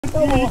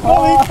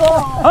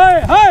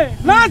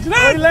নাচ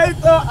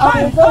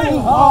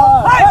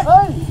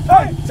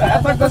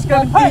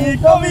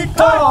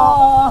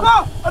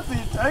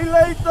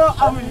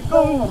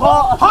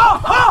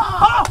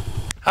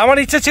আমার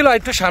ইচ্ছা ছিল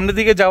একটু সামনের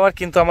দিকে যাওয়ার,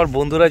 কিন্তু আমার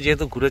বন্ধুরা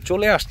যেহেতু ঘুরে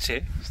চলে আসছে,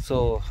 সো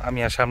আমি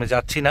আর সামনে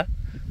যাচ্ছি না।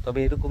 তবে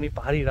এরকমই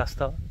পাহাড়ি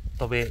রাস্তা,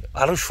 তবে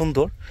আরও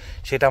সুন্দর,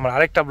 সেটা আমার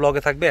আরেকটা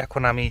ব্লগে থাকবে।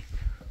 এখন আমি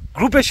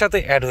গ্রুপের সাথে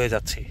অ্যাড হয়ে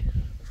যাচ্ছি,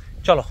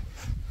 চলো।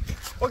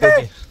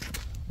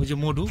 ওই যে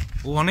মধু,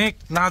 ও অনেক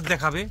নাচ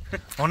দেখাবে,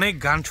 অনেক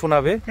গান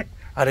শোনাবে।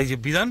 আর এই যে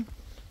বিধান,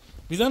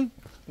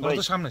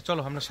 সামনে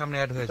চলো, আমরা সামনে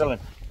অ্যাড হয়ে যাবো।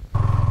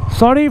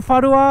 সরি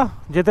ফারুয়া,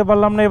 যেতে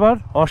পারলাম না এবার,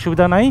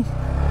 অসুবিধা নাই,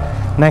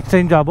 নেক্সট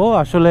টাইম যাবো।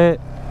 আসলে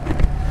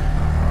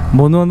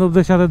বন্ধু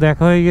বান্ধবদের সাথে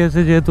দেখা হয়ে গেছে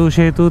যেহেতু,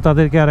 সেহেতু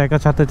তাদেরকে আর একা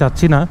সাথে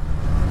চাচ্ছি না।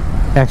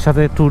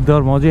 একসাথে ট্যুর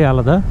দেওয়ার মজাই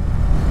আলাদা।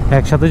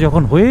 একসাথে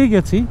যখন হয়েই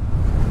গেছি,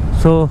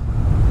 সো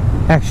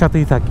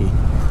একসাথেই থাকি।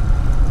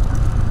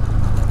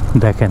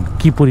 দেখেন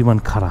কি পরিমাণ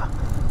খাড়া,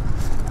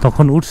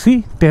 তখন উঠছি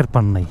টের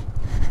পান নাই,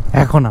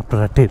 এখন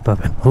আপনারা টের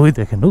পাবেন। ওই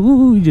দেখেন,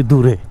 ওই যে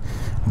দূরে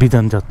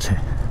বিধান যাচ্ছে।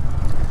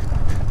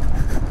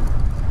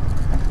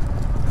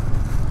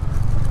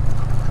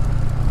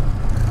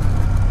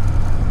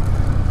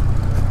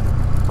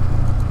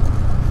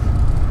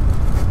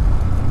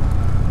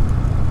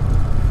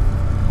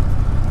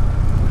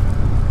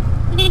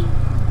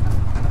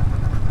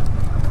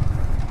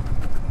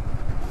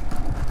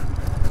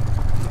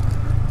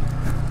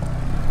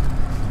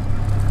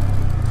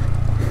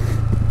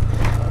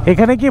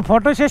 এখানে কি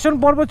ফটো সেশন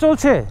পর্ব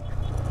চলছে?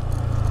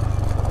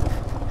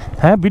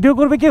 হ্যাঁ, ভিডিও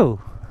করবে কেউ?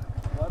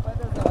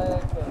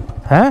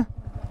 হ্যাঁ,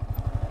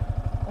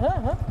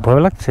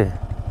 ভয় লাগছে।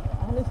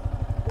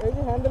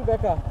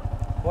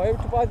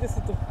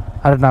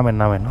 আরে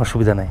নামেন,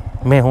 অসুবিধা নাই।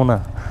 মে হু না,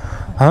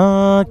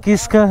 হ্যাঁ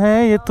কিসকা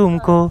হ্যাঁ ये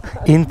तुमको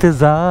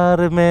इंतजार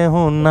में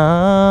हूं ना।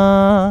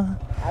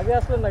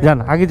 যান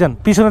আগে যান,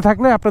 পিছনে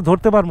থাকলে আপনি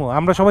ধরতে পারবো।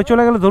 আমরা সবাই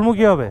চলে গেলে ধরবো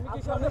কি হবে?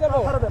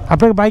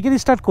 আপনার বাইকের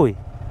স্টার্ট কই?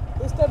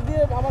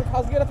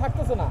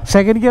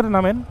 সেকেন্ড গিয়ারে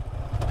নামেন।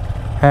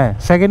 হ্যাঁ,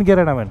 সেকেন্ড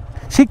গিয়ারে নামেন।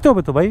 শিখতে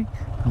হবে তো ভাই,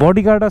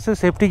 বডি গার্ড আছে,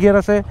 সেফটি গিয়ার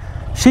আছে,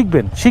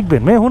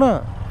 শিখবেন। মে হু না।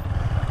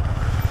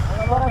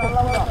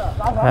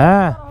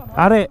 হ্যাঁ,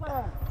 আরে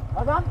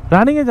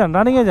রানিং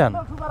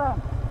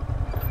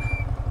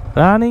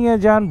এ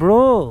যান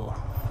ব্রো।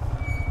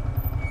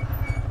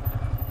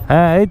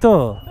 হ্যাঁ, এই তো,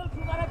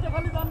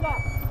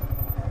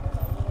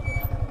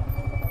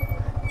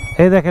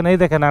 এই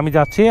দেখেন আমি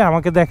যাচ্ছি,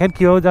 আমাকে দেখেন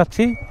কিভাবে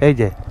যাচ্ছি। এই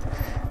যে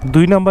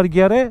 2 নম্বর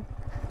গিয়ারে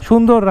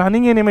সুন্দর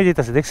রানিং এ নেমে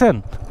যেতেছে, দেখছেন?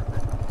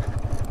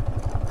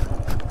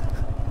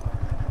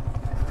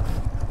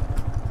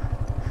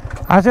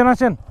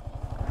 আসেন।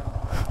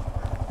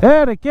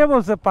 রে কে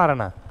বলছে পারে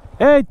না?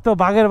 এই তো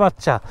বাঘের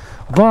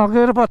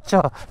বাচ্চা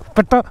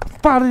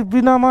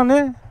পারবি না মানে?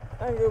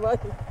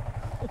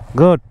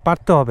 গুড,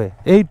 পারতে হবে।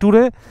 এই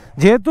ট্যুরে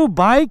যেহেতু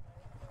বাইক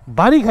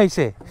বাড়ি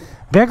খাইছে,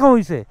 দেখা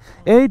হইছে,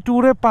 এই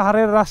ট্যুরে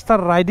পাহাড়ের রাস্তার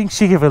রাইডিং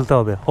শিখে ফেলতে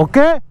হবে।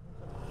 ওকে,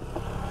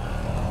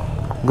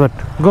 গুড,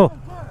 গো।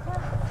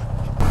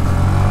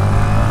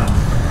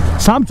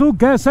 সামসু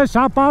গেছে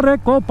সাপারে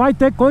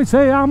কোপাইতে কইছে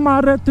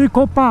আমারে তুই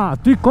কোপা।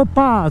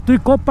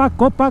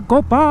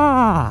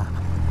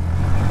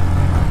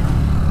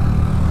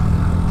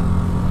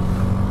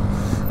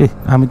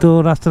 আমি তো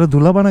রাস্তাটা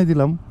ধুলা বানাই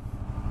দিলাম।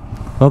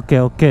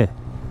 ওকে।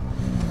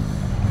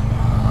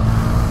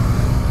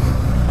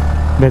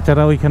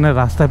 বেচারা ওইখানে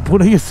রাস্তায়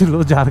পড়ে গেছিল,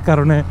 যার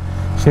কারণে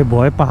সে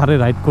ভয়ে পাহাড়ে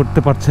রাইড করতে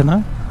পারছে না।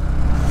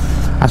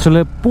 আসলে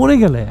পড়ে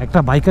গেলে, একটা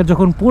বাইকার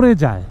যখন পড়ে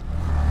যায়,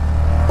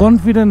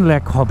 কনফিডেন্ট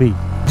ল্যাক হবেই।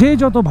 যে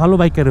যত ভালো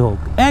বাইকারে হোক,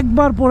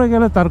 একবার পড়ে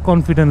গেলে তার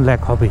কনফিডেন্ট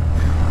ল্যাক হবে।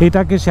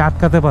 এটাকে সে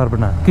আটকাতে পারবে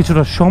না।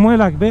 কিছুটা সময়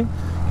লাগবে,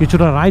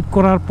 কিছুটা রাইড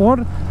করার পর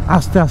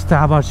আস্তে আস্তে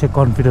আবার সে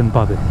কনফিডেন্ট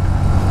পাবে।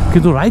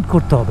 কিন্তু রাইড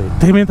করতে হবে,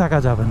 থেমে থাকা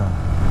যাবে না।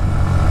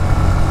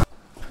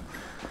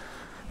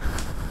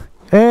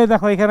 এই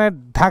দেখো, এখানে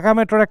ঢাকা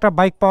মেট্রোর একটা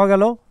বাইক পাওয়া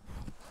গেল,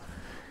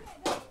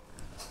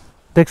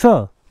 দেখছো?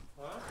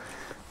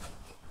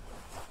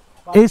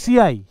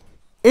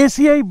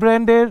 এসিআই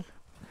ব্র্যান্ডের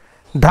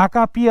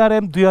ঢাকা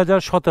PRM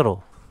 2017।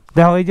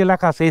 দেখো, এই যে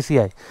লেখা আছে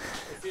এসিআই।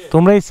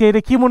 তোমরা এসিআই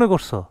রে কি মনে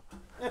করছো?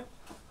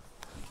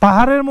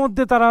 পাহাড়ের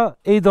মধ্যে তারা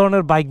এই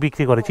ধরনের বাইক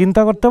বিক্রি করে,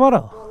 চিন্তা করতে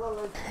পারো?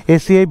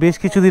 এসিআই বেশ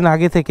কিছুদিন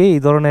আগে থেকে এই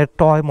ধরনের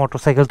টয়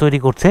মোটরসাইকেল তৈরি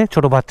করছে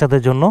ছোট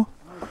বাচ্চাদের জন্য।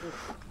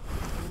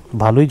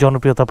 ভালোই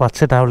জনপ্রিয়তা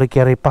পাচ্ছে, তাহলে কি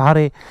আর এই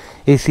পাহাড়ে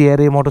এসিআই এর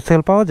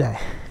মোটরসাইকেল পাওয়া যায়?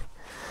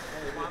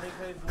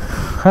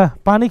 হ্যাঁ,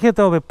 পানি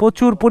খেতে হবে,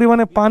 প্রচুর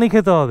পরিমাণে পানি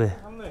খেতে হবে।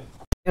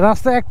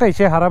 রাস্তা একটাই,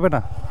 সে হারাবে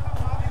না।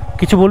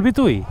 কিছু বলবি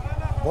তুই?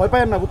 ভয়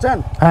পায়েন না, বুঝছেন?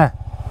 হ্যাঁ,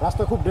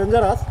 রাস্তা খুব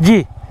ডেঞ্জারাস। জি,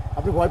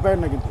 আপনি ভয় পায়েন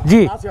না, কিন্তু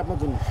আছি আপনার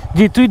জন্য।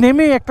 জি, তুই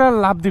নেমে একটা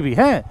লাফ দিবি।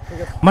 হ্যাঁ,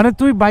 মানে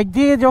তুই বাইক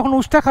দিয়ে যখন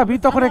উষ্টা খাবি,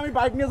 তখন আমি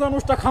বাইক নিয়ে যখন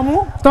উষ্টা খামু,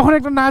 তখন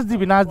একটা নাচ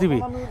দিবি।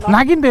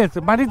 নাগিন ডেস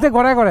বাড়িতে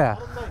গড়ায়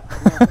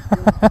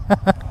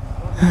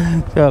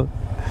চল,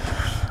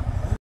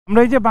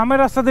 আমরা এই যে বামের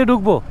রাস্তা দিয়ে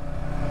ঢুকবো।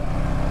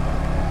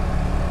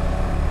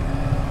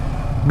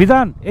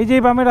 বিধান, এই যে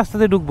বামের রাস্তা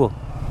দিয়ে ঢুকবো।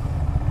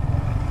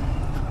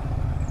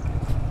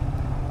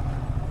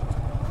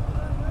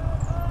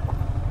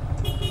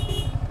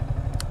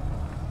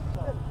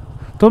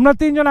 তোমরা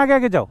তিনজন আগে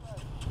আগে যাও।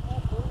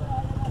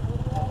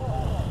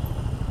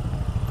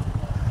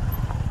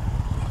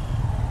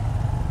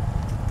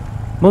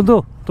 বন্ধু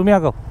তুমি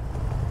আগাও।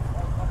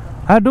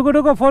 হ্যাঁ ঢুকো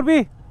ঢুকো,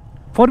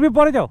 4B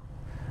পরে যাও।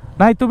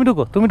 নাই তুমি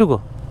ঢুকো।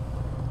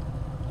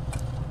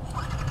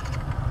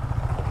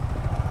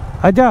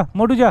 আচ্ছা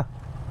মোটু যা,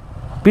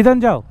 বিধান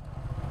যাও।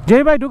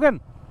 জয় ভাই ঢুকেন,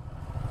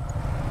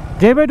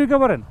 ঢুকে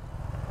পড়েন।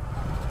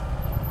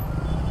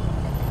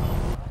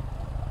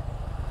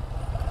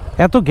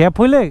 এত গ্যাপ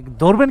হইলে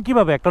ধরবেন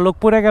কিভাবে, একটা লোক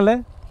পড়ে গেলে?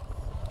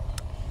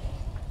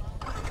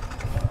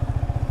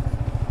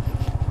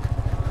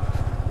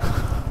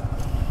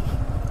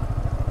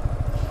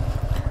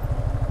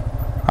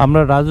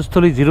 আমরা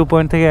রাজস্থলী 0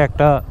 পয়েন্ট থেকে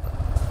একটা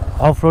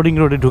অফ রোডিং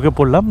রোডে ঢুকে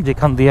পড়লাম,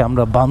 যেখান দিয়ে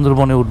আমরা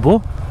বান্দরবনে উঠবো।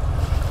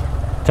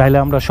 চাইলে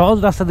আমরা সহজ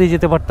রাস্তা দিয়ে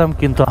যেতে পারতাম,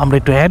 কিন্তু আমরা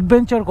একটু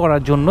অ্যাডভেঞ্চার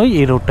করার জন্যই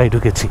এই রোডটাই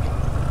ঢুকেছি।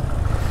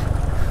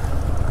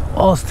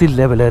 অস্থির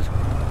লেভেলের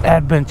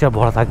অ্যাডভেঞ্চার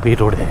ভরা থাকবে এই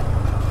রোডে।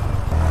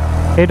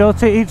 এটা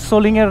হচ্ছে ইট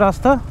সোলিং এর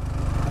রাস্তা।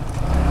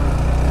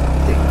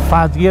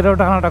 ফার্স্ট গিয়ারেও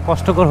টানাটা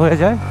কষ্টকর হয়ে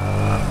যায়।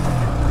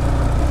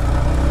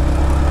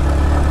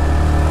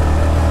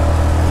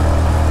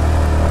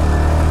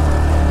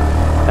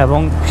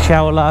 এবং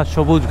শ্যাওলা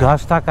সবুজ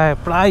ঘাস থাকায়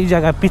প্রায়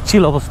জায়গায়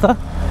পিচ্ছিল অবস্থা।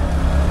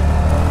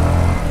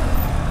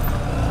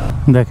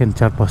 দেখেন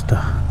চারপাশটা,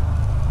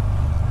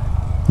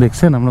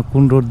 দেখছেন আমরা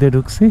কোন রোড দিয়ে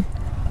ঢুকছি।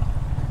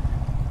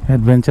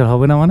 অ্যাডভেঞ্চার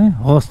হবে না মানে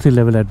অস্থির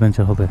লেভেল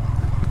অ্যাডভেঞ্চার হবে।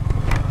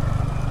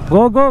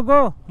 গো গো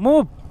গো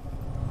মুভ।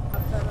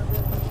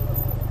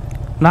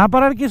 না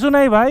পারার কিছু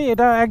নেই ভাই,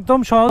 এটা একদম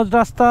সহজ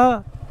রাস্তা,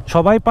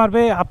 সবাই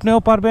পারবে, আপনিও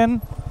পারবেন।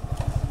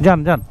 যান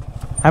যান,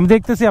 আমি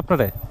দেখতেছি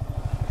আপনারে।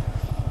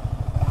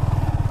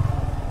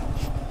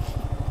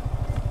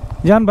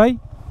 যান ভাই,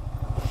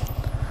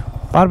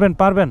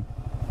 পারবেন।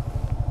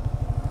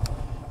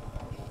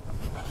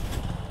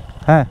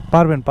 হ্যাঁ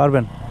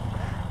পারবেন।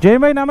 জয়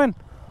ভাই নামেন,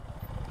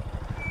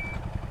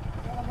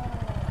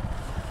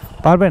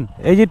 পারবেন।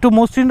 এই যে একটু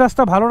মসৃণ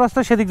রাস্তা, ভালো রাস্তা,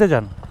 সেদিক দিয়ে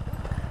যান।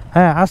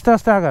 হ্যাঁ আস্তে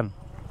আস্তে আগান।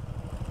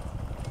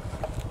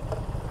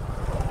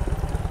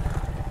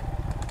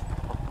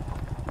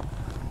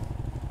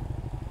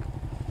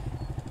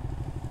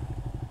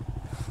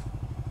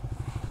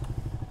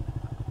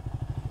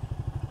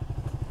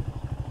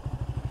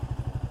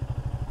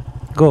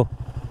 গো।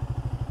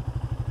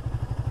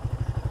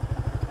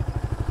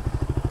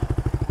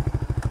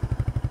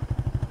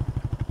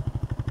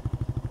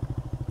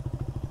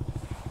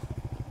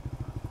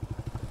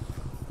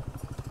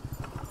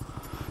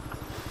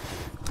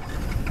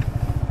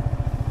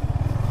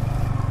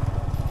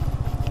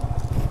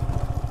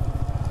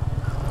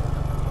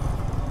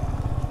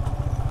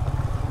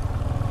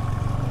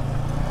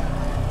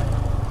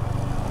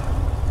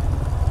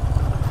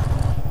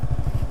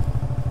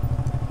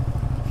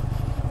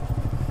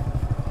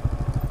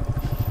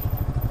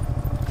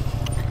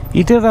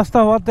 ইটের রাস্তা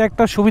হওয়াতে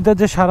একটা সুবিধা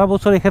যে সারা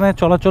বছর এখানে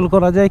চলাচল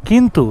করা যায়,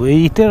 কিন্তু এই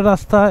ইটের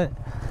রাস্তায়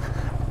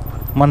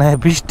মানে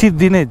বৃষ্টির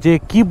দিনে যে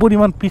কি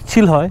পরিমাণ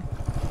পিচ্ছিল হয়।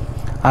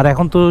 আর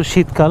এখন তো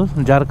শীতকাল,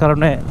 যার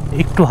কারণে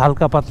একটু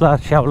হালকা পাতলা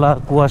শ্যাওলা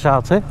কুয়াশা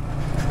আছে,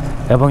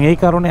 এবং এই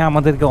কারণে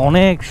আমাদেরকে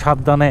অনেক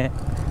সাবধানে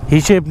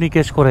হিসেব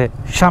নিকেশ করে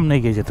সামনে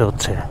এগিয়ে যেতে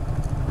হচ্ছে।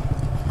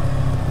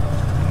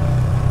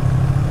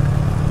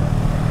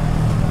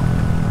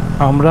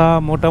 আমরা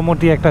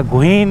মোটামুটি একটা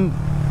গহীন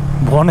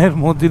বনের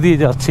মধ্যে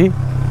দিয়ে যাচ্ছি,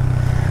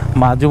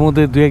 মাঝে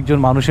মধ্যে দু একজন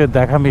মানুষের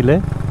দেখা মিলে।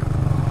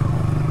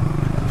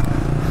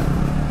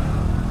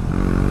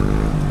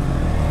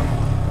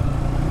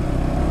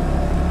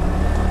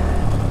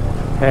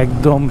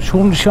 একদম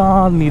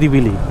শুনশান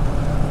নিরিবিলি।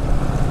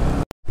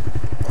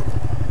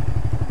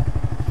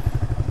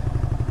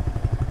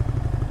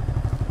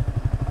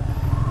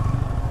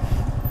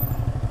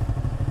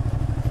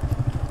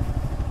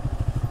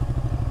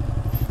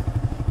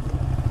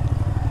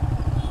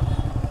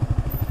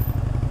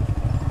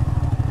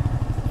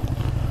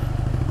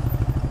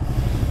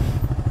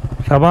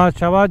 शाबाश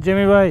शाबाश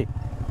जेमी भाई।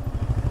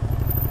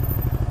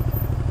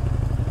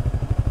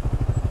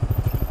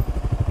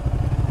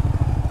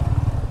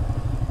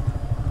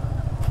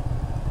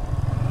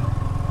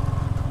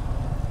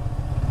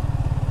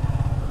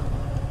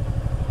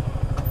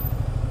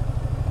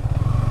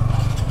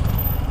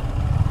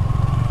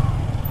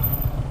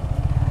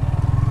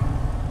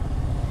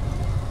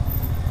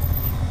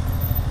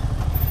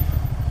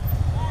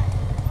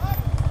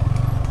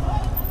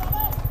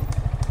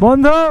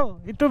 বন্ধু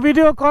একটু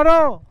ভিডিও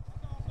করো।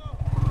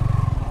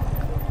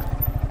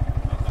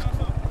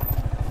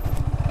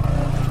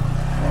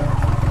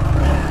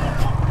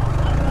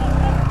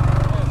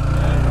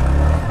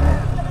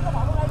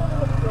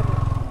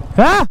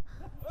 হ্যাঁ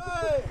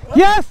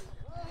ইয়েস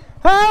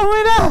হ্যাঁ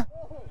উইনার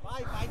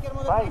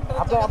ভাই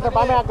আপনি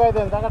বামে আগায়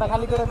দেন, জায়গাটা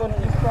খালি করে দেন।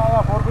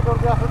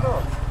 আছে তো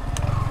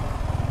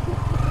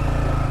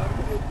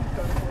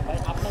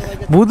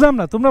বুঝলাম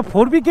না, তোমরা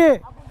 4B কে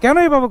কেন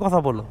এইভাবে কথা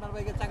বলো? আপনার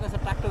বাইকের চাকা আছে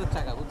ট্রাক্টরের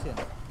চাকা, বুঝছেন?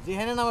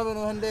 যেখানে নামাবেন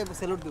ওখান দিয়ে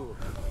স্যালুট দেব।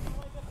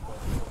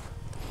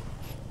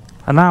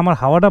 না আমার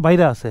হাওয়াটা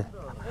বাইরে আছে,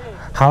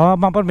 হাওয়া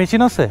মাপার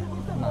মেশিন আছে।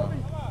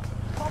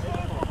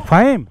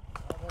 ফাহিম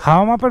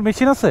হাওয়া মাপার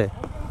মেশিন আছে?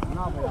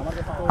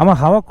 আমার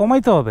হাওয়া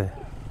কমাইতে হবে।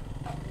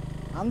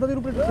 আন্দাজের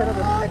উপরে একটু ছেড়ে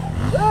দেন,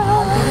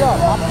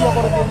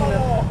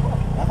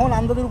 এখন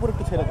আন্দাজের উপরে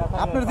একটু ছেড়ে দেন।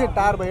 আপনার যে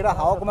টায়ার ভাই এটা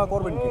হাওয়া কমা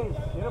করবেন কি?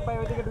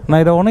 না,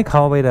 এটা অনেক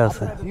হাওয়া বাইরে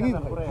আছে।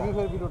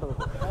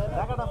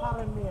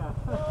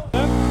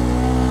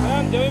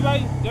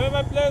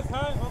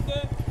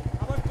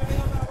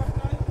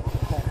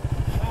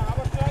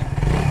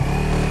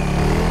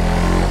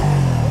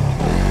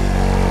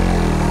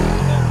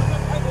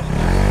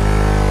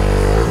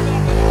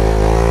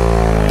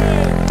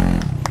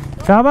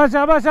 শাবাশ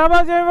শাবাশ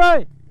শাবাশ জয় ভাই।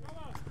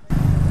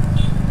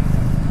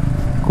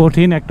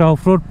 কঠিন একটা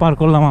অফরোড পার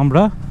করলাম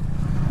আমরা,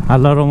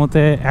 আল্লাহর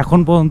রহমতে। এখন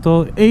পর্যন্ত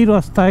এই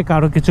রাস্তায়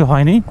কারো কিছু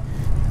হয়নি,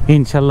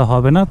 ইনশাল্লাহ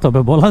হবে না,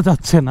 তবে বলা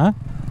যাচ্ছে না।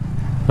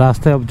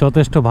 রাস্তায়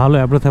যথেষ্ট ভালো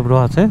অ্যাব্রো থ্যাব্রো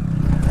আছে।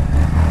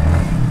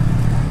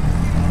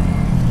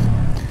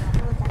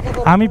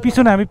 আমি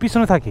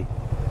পিছনে থাকি।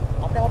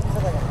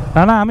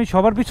 না না, আমি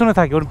সবার পিছনে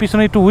থাকি, ওর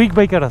পিছনে একটু উইক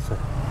বাইকার আছে।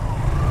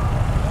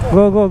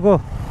 গো গো গো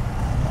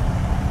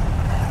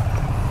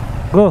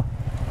গো।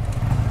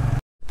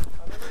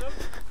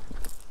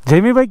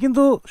 জেমি ভাই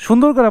কিন্তু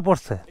সুন্দর করে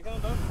পড়ছে।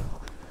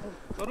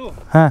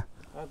 হ্যাঁ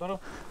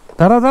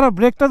দাঁড়া দাঁড়া,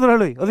 ব্রেকটা ধরে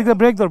লই, ওদিকে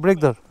ব্রেক ধর, ব্রেক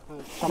ধর।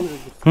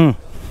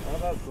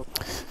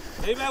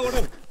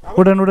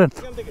 উঠেন উঠেন।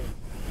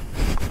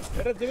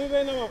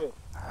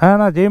 হ্যাঁ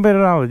না, জেমি ভাই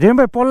নামাবে। জেমি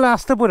ভাই পড়লে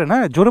আসতে পড়েন,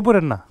 হ্যাঁ জোরে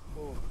পড়েন না।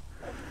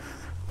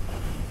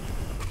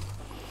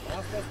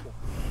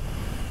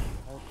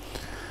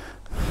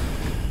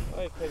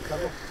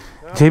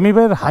 জেমি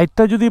ভাইয়ের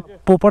হাইটটা যদি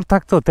প্রপার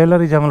থাকতো তাহলে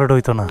আর এই ঝামেলাটা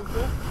হইতো না।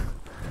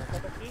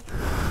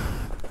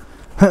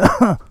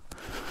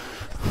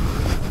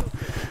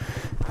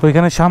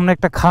 ওইখানে সামনে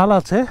একটা খাল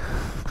আছে,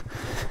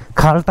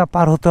 খালটা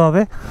পার হতে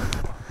হবে।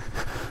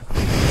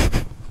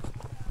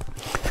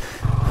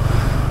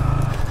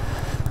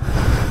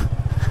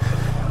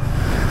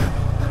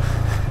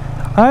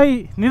 এই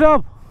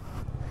নীরব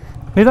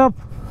নীরব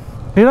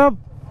নীরব,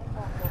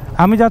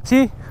 আমি যাচ্ছি,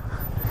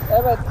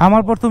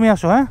 আমার পর তুমি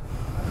আসো। হ্যাঁ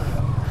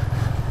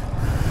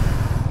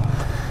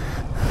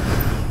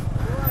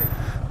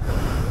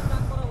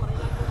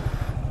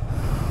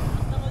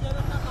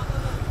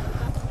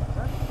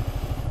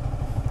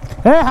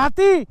এ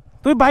হাতি,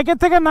 তুই বাইকের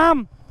থেকে নাম,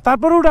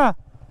 তারপর উঠা।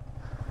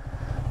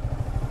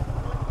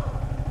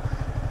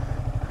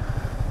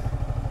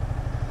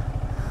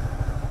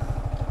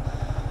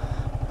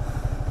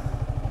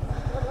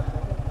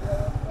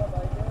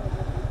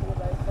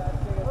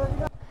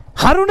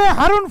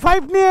 হারুন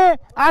 5 নিয়ে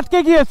আটকে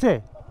গিয়েছে।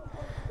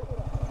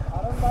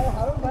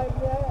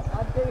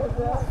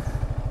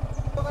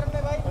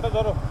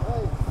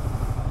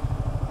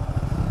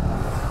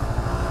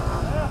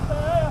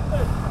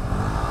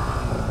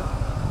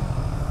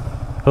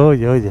 ওই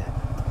যে ওই যে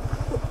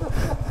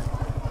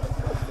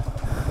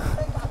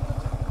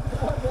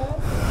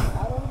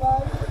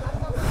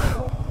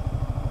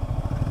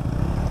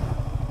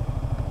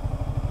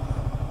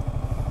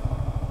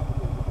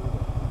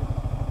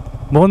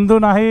বন্ধু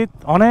নাহিদ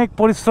অনেক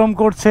পরিশ্রম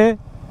করছে।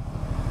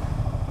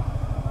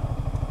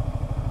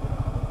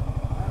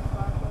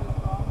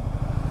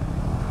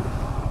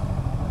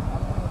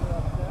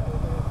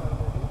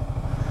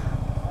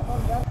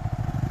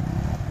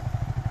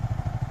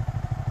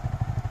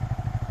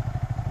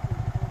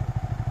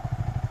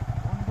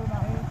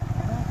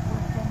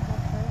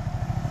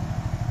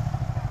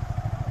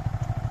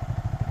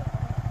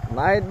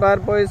 নাইট বার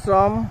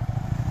পরিশ্রম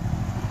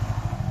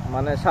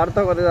মানে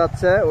সার্থক হতে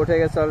যাচ্ছে, উঠে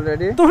গেছে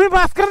অলরেডি। তুমি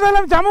বাস করে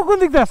দিলাম, জামু কোন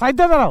দিক দিয়ে?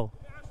 সাইডে দাঁড়াও।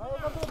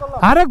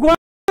 আরে গোয়া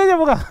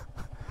যাবো গা।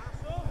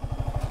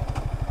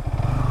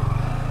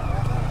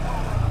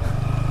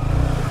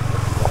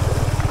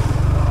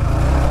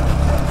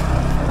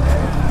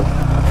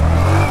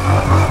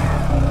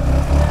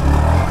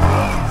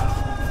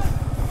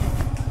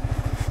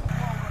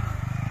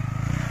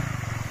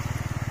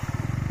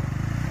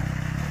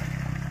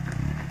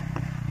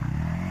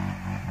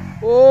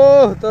 ও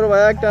তোর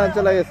ভাই একটা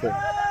চলে গেছে।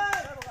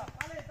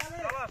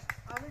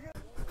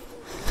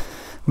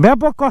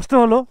 ব্যাপক কষ্ট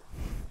হলো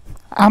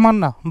আমার,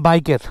 না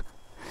বাইকের,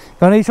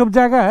 কারণ এইসব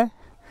জায়গায়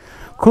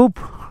খুব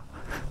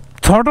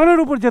থ্রটলের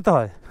উপর যেতে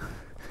হয়।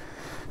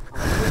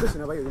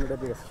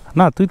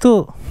 না তুই তো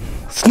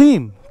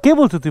স্লিম, কে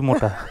বলছো তুই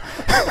মোটা?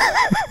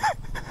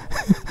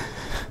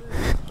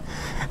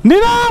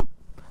 নীরব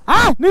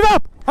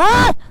নীরব,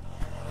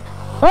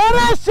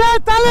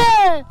 তালে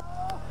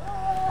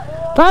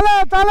তালে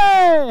তালে।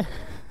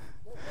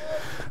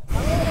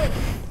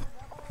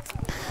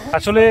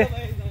 আসলে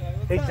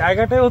এই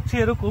জায়গাটাই হচ্ছে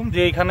এরকম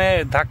যে এখানে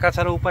ধাক্কা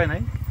ছাড়া উপায়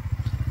নাই,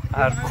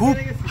 আর খুব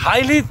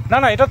হাইলি, না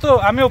না এটা তো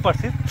আমিও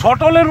পারছি,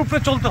 থ্রটলের উপরে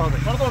চলতে হবে,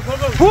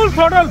 full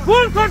throttle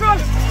full throttle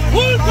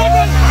full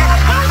throttle.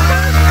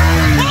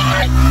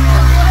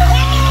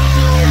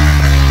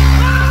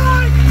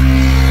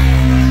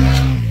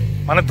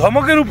 মানে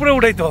ধমকের উপরে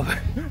উঠাইতে হবে।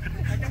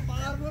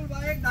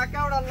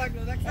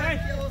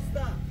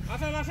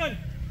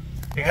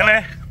 এখানে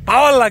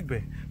পাওয়ার লাগবে,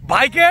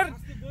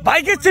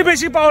 বাইকের চেয়ে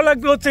বেশি পাওয়ার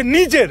লাগবে হচ্ছে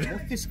নিজের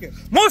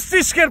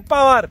মস্তিষ্কের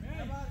পাওয়ার।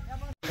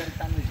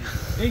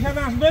 এইখানে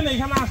আসবেন,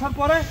 এইখানে আসার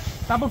পরে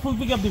তারপর ফুল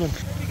পিক আপ দিবেন।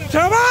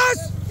 শাবাশ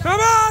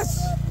শাবাশ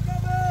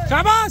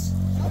শাবাশ।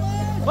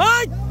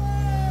 ওই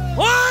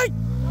ওই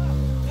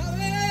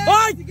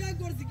ওই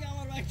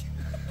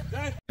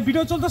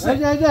ভিডিও চলতেছে।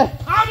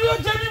 আমিও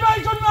জেমি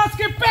ভাইয়ের জন্য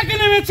আজকে প্যাকে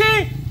নেমেছি।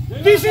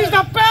 This is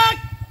the pack,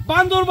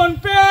 Bandarban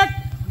pack.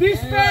 This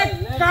pack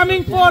coming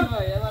for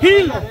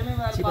hill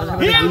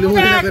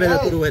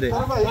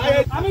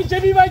আমি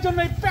জেমি ভাইয়ের জন্য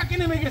এই প্যাকে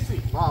নেমে গেছি।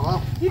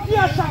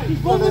 ইতিহাস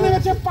বন্ধু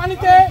নেমেছে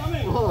পানিতে,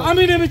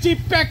 আমি নেমেছি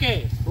প্যাকে।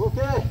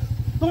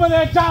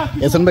 তোমাদের যা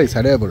এসন ভাই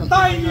সাইডে পড়ুন।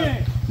 তাই নিয়ে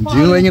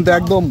জিমি ভাই কিন্তু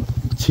একদম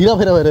ছিঁড়া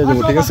ফেরা হয়ে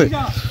যাবে, ঠিক আছে?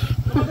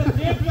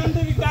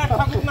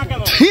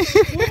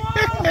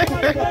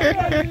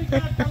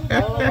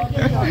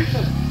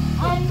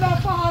 আমরা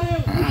পাহাড়ে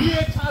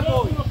গিয়ে ছাড়বো।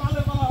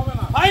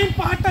 ভাই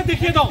পাহাড়টা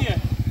দেখিয়ে দাও,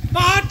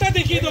 পাহাড়টা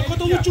দেখিয়ে দাও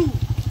কত উঁচু,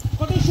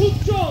 কত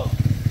সূর্য।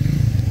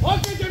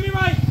 ওকে জমি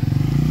ভাই,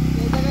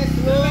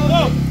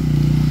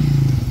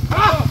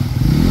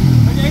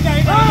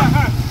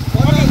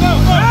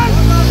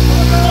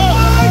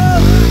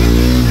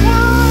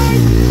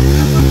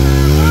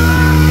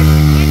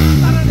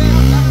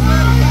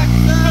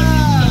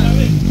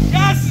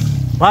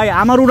 ভাই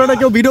আমার উড়াটা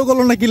কেউ ভিডিও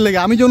করলো না কি লাগে?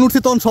 আমি যখন উঠছি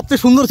তখন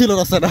সবচেয়ে সুন্দর ছিল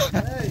রাস্তাটা।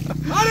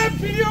 আরে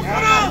ভিডিও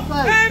করো,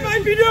 এই ভাই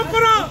ভিডিও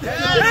করো,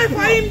 এই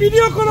ভাই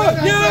ভিডিও করো।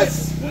 यस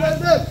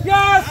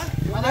यस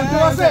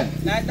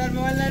নাইটার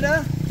মোবাইল নাইটা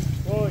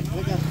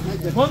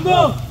বন্ধু,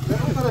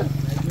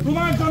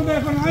 তোমার জন্য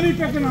এখন আমি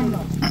প্যাকে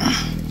নামলাম।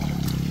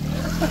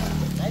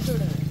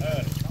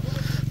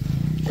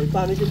 এই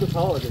পানি কিন্তু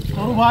খাওয়া যায়।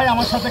 সরু ভাই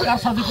আমার সাথে কার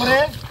সাথে করে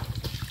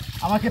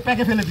আমাকে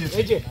প্যাকে ফেলে দিয়েছে।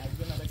 এই যে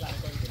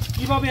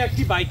কিভাবে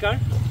একটি বাইকার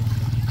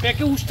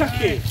প্যাকে উষ্টা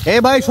খেয়ে। এই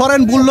ভাই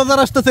সরেন, বুলডোজার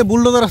আসতেছে,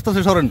 বুলডোজার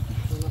আসতেছে, সরেন।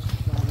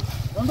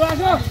 বন্ধু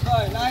আসো।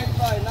 নাইট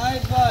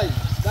ভাই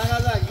দেখা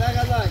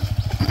যাক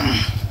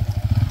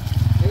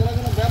এগুলো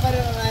কোনো ব্যাপারই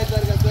না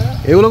নাইটার কাছে,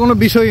 এগুলো কোনো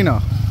বিষয়ই না।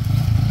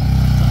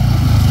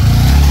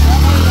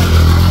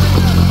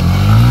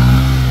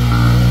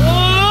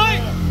 ওই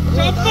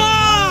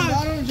চাপ্পাস,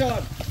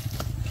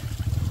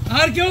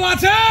 আর কেউ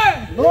আছে?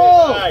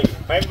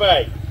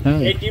 ভাই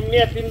এই টিম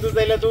নিয়ে তিন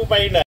চাইলে তো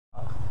পাই না।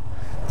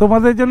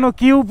 তোমাদের জন্য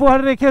কি উপহার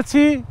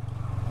রেখেছি?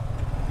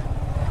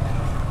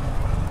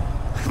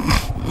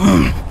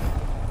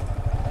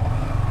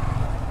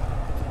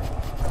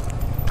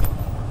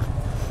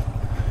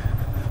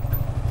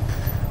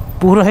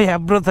 পুরাই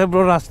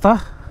এবড়ো রাস্তা।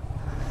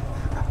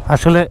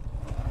 আসলে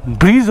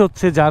ব্রিজ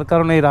হচ্ছে, যার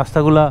কারণে এই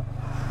রাস্তাগুলা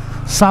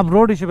সাব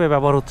রোড হিসেবে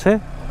ব্যবহার হচ্ছে।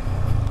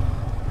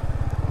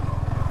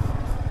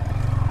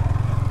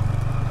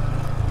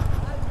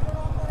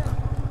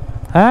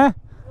 হ্যাঁ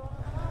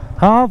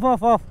অফ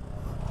অফ অফ।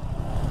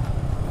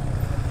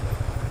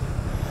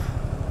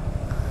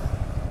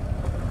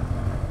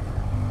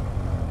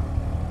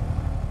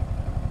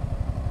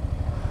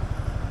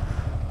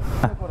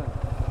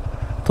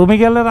 তুমি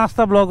গেলে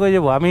রাস্তা ব্লক হয়ে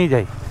যাবো, আমিই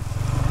যাই।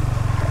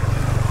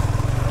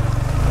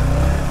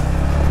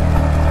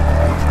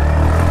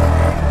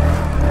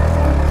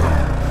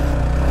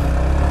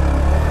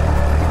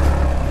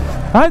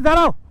 হ্যাঁ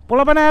দাঁড়াও,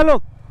 পোলাপে না এলো।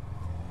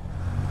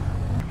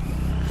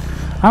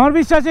 আমার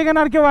বিশ্বাস এখানে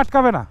আর কেউ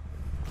আটকাবে না,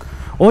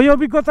 ওই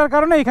অভিজ্ঞতার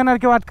কারণে এখানে আর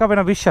কেউ আটকাবে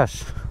না, বিশ্বাস।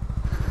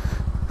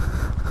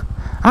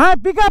 হ্যাঁ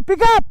pick up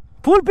pick up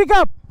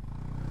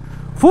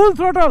full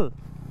throttle.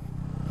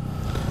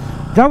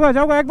 যাও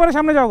গা একবারে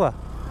সামনে যাও গা।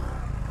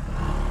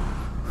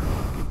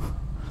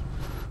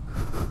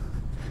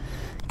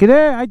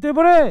 কিরে আইতে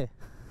পরে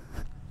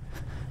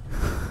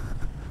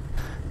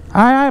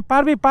আয়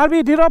পারবি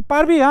নীরব,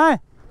 পারবি। আয়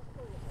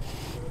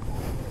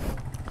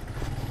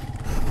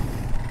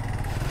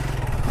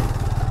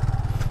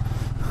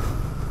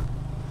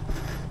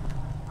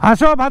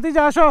আসো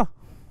ভাতিজা আসো।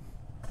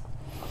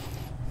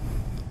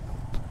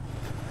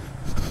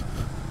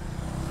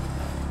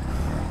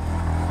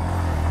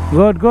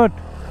 গুড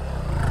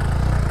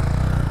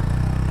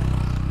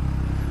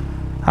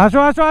আসো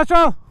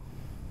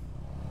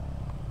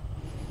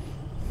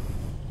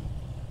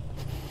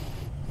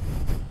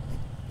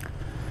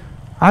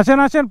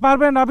আসেন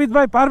পারবেন আবিদ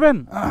ভাই, পারবেন।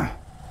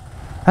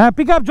 হ্যাঁ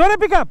পিক আপ জোরে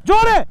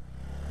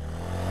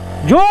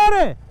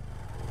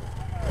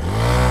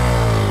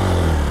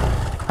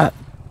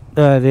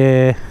আরে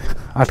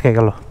আটকে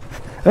গেল।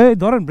 এই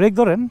ধরেন, ব্রেক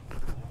ধরেন।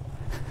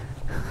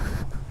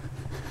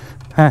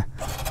 হ্যাঁ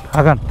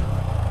আগান।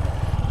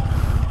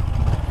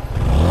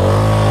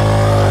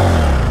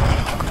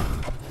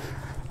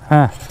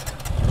 হ্যাঁ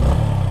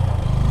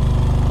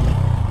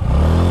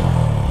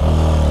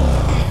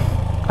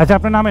আচ্ছা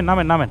আপনি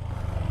নামেন,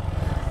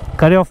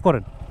 গাড়ি অফ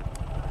করেন।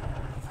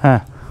 হ্যাঁ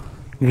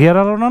গিয়ার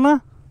আলো না?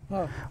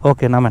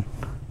 ওকে নামেন।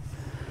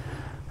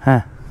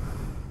 হ্যাঁ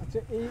আচ্ছা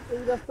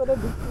এই রাস্তাটা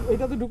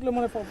এইটাতে ঢুকলে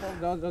মানে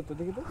যাওয়া যেত,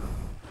 দেখি তো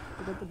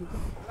এটাতে ঢুকে।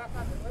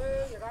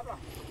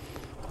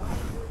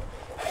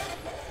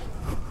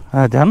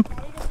 হ্যাঁ যান।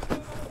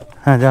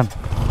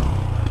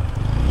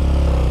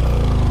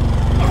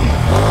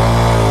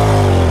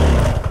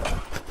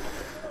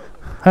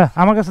 হ্যাঁ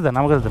আমার কাছে দেন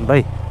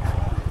ভাই,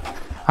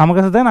 আমার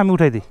কাছে দেন, আমি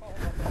উঠাই দিই।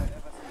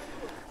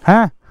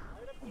 হ্যাঁ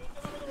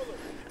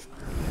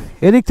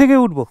এদিক থেকে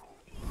উঠবো।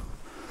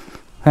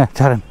 হ্যাঁ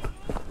ছাড়েন।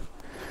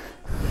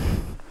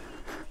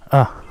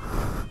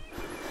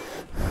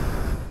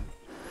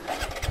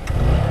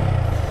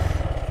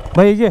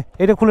 ভাই এই যে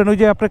এটা খুলেন, ওই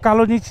যে আপনার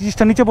কালো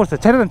জিনিসটা নিচে পড়ছে,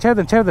 ছেড়ে দেন ছেড়ে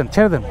দেন ছেড়ে দেন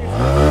ছেড়ে দেন।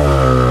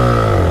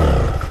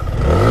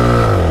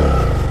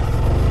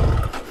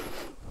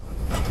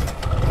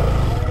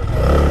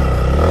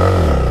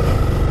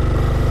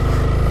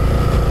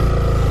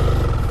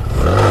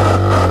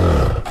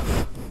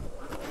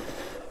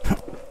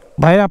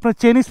 ভাই আপনার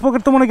চেন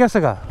স্পকেট তো মনে গেছে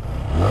গা।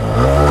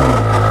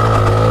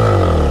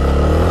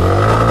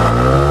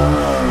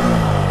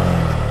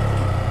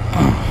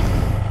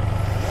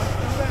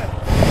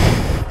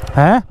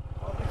 হ্যাঁ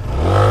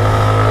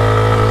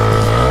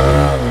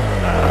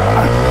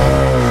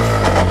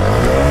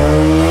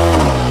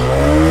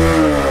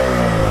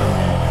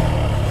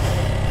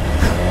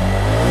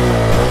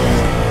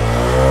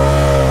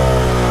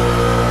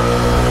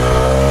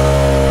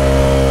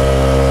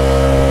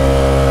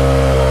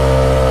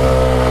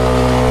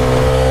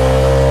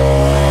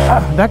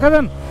দেখা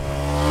দেন।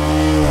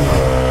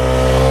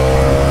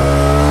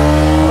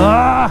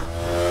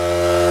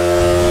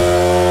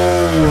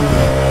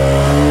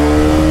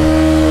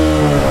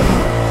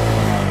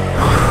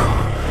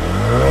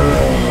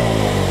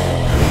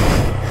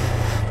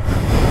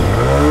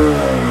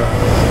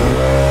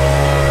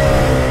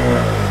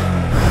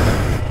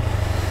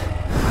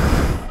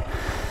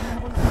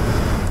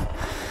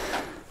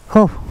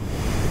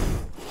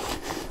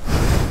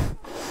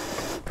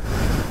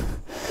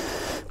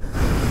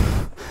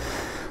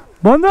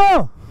 বন্ধু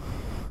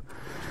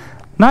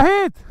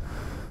নাহিদ,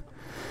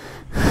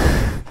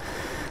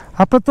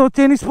 আপনার তো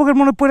চেন স্পোকের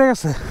মনে পড়ে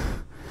গেছে।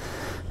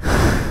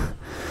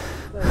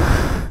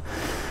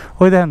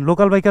 ওই দেখেন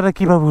লোকাল বাইকাররা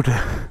কীভাবে উঠে,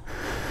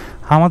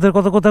 আমাদের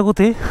কত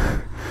কোথাকুতি,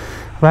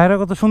 ভাইরা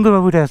কত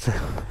সুন্দরভাবে উঠে আছে।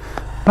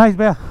 নাইস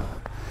ভাইয়া।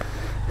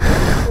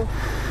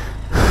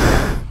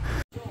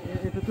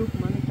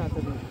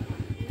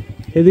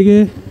 এদিকে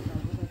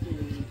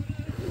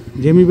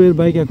জেমি ভাইয়ের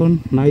বাইক এখন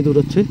নাহিদ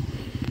উঠাচ্ছে।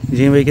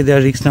 জেমি ভাইকে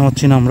দেওয়ার রিস্ক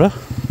নামাচ্ছি না আমরা,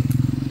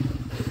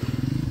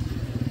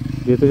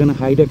 যেহেতু এখানে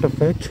হাইট একটা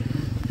ফ্যাক্ট।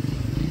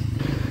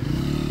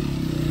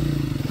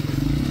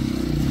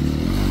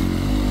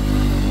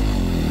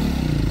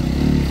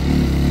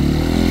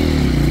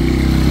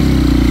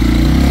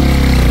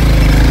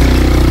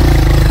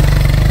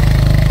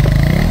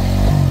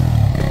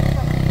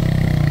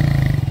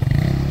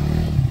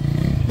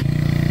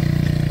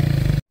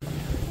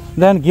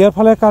 দেন গিয়ার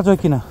ফালায় কাজ হয়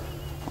কিনা,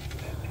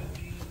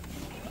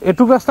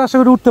 এটুকু রাস্তা আশা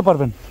করে উঠতে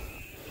পারবেন।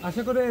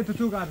 আশা করে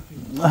এতটুকু আর কি।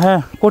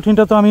 হ্যাঁ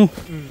কঠিনটা তো আমি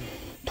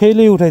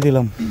ঠেলেই উঠাই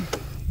দিলাম।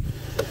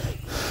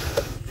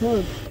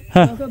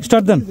 হ্যাঁ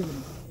স্টার্ট দেন।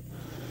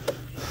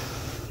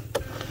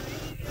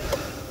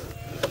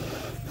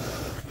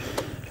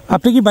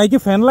 আপনি কি বাইকে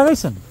ফ্যান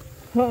লাগাইছেন?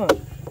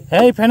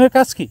 হ্যাঁ এই ফ্যানের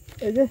কাজ কি?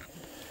 এই যে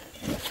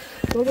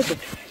চলবে তো।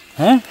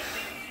 হ্যাঁ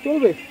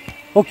চলবে।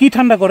 ও কি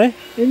ঠান্ডা করে?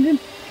 ইঞ্জিন।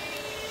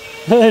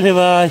 রে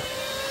ভাই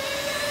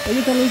এই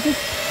যে চালাইছি।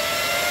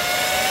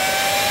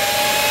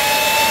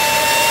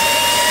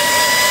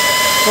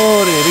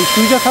 ওরে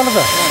সুইচটা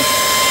আলাদা।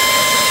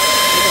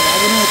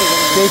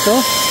 এই তো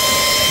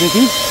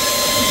দেখি,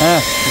 হ্যাঁ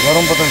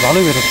গরম বাতাস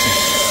ভালোই বেরোচ্ছে।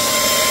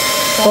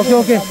 ওকে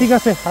ওকে ঠিক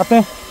আছে, আপনি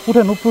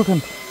উঠেন উপরে উঠেন।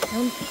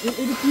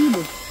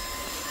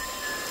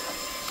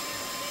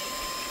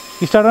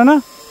 স্টার্ট হয় না?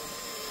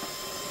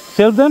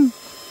 সেলফ দেন।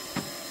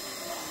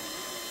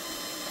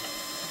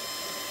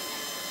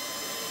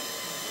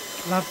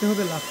 লাগতে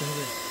হবে লাগতে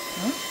হবে।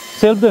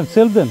 সেলফ দেন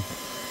সেলফ দেন।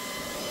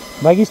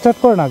 বাইক স্টার্ট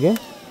করেন আগে,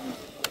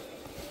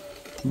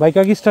 বাইক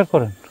আগে স্টার্ট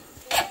করেন।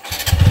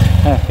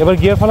 হ্যাঁ এবার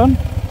গিয়ার ফালান।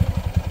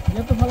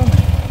 গিয়ার তো ফালান।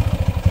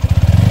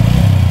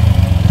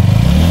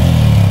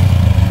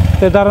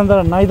 দাঁড়ান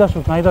দাঁড়ান, নাইদ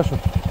আসুক নাইদ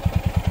আসুক।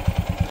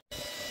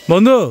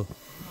 বন্ধু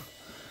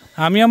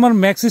আমি আমার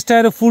ম্যাক্সিস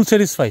টায়ারে ফুল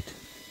স্যাটিসফাইড,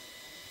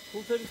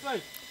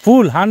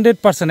 ফুল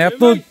 100%।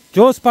 এত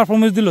জোস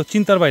পারফরমেন্স দিল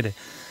চিন্তার বাইরে।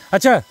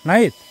 আচ্ছা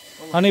নাহিদ,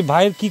 মানে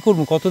ভাইয়ের কি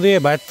করবো, কত দিয়ে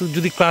ভাইয়ের তো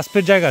যদি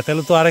ক্লাসপের জায়গা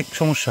তাহলে তো আরেক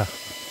সমস্যা।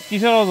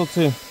 কিসের আওয়াজ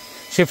হচ্ছে?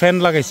 সে ফ্যান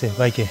লাগাইছে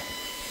বাইকে।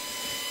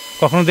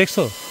 কখনো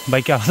দেখছো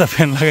বাইকে আলাদা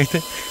ফ্যান লাগাইতে?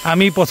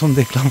 আমি প্রথম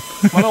দেখলাম।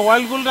 মানে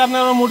অয়েল কুলটা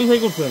আপনারা মডিফাই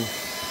করছেন?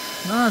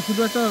 না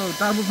শুধু একটা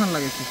টার্বো ফ্যান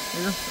লাগাইছি,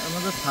 এটা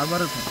আমাদের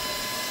সার্ভারের ফ্যান।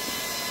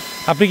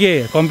 আপনি কি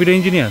কম্পিউটার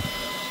ইঞ্জিনিয়ার?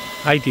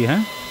 আইটি?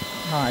 হ্যাঁ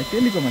হ্যাঁ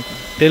টেলিকম আছে।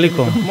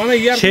 টেলিকম মানে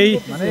সেই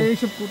মানে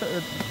এইসব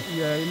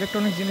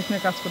ইলেকট্রনিক্স জিনিস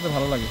নিয়ে কাজ করতে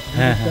ভালো লাগে।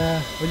 হ্যাঁ হ্যাঁ।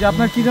 ওই যে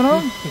আপনার কি জানো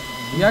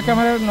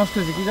ক্যামেরা নষ্ট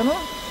হয়েছে, কি জানো?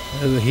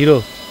 হিরো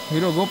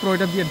হিরো গোপ্রো,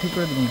 এটা দিয়ে ঠিক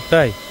করে দিবেন।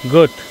 তাই?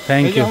 Good,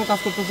 thank you. কাজ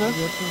করতেছে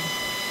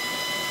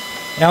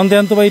এখন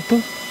দেন তো ভাই একটু।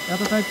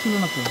 এত টাইট ছিল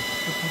না তো।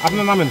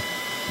 আপনার নামেন।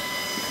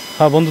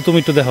 হ্যাঁ বন্ধু তুমি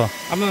একটু দেখো।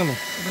 আপনার নামেন।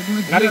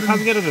 গাড়ি খাস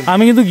গিয়ারে দেন।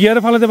 আমি কিন্তু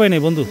গিয়ারে ফালাতে পাই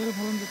নাই বন্ধু,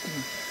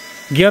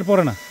 গিয়ার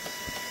পরে না।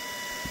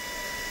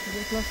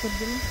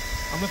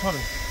 আপনি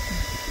সরেন।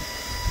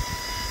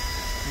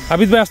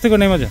 আবিদ ভাই আসতে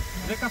করে নেমে যান।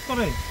 ব্রেক কাজ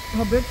করে?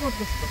 হ্যাঁ ব্রেক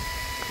করতেছে।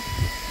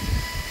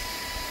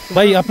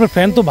 ভাই আপনার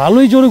ফ্যান তো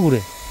ভালোই জোরে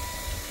ঘুরে,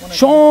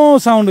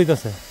 সাউন্ড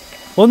হইতাছে।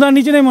 ও না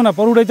নিচে নেই মনে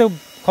পর উড়াইতে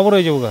খবর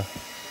হয়ে যাবো গা।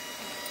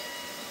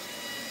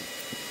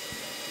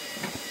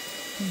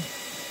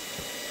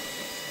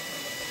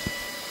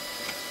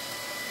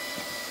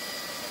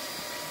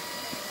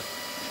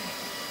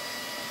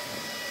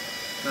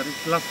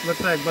 ক্লাস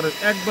প্লেটটা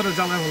একবারে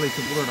জ্বালায়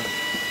ফেলাইছে পুরোটা,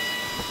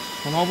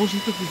 মানে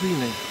অবশিষ্ট কিছুই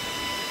নেই।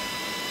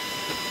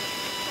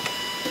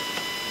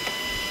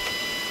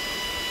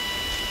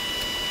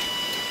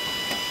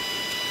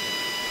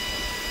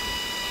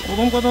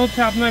 প্রথম কথা হচ্ছে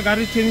আপনার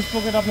গাড়ির চেন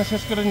স্পকেট আপনি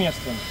শেষ করে নিয়ে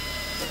আসতেন।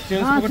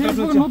 চেন স্পকেটটা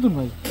নতুন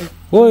ভাই,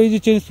 ও এই যে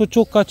চেঞ্জ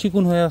চোখ কা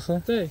চিকুন হয়ে আছে।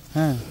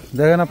 হ্যাঁ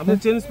দেখেন আপনি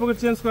চেন স্পকেট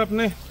চেঞ্জ করে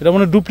আপনি এটা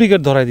মানে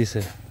ডুপ্লিকেট ধরাই দিছে,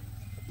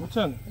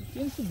 বুঝছেন?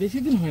 চেঞ্জ বেশি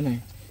দিন হয় নাই,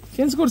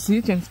 চেঞ্জ করছি।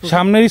 চেঞ্জ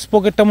সামনের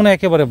স্পকেটটা মনে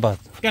একেবারে বাদ।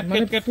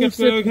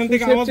 ওইখান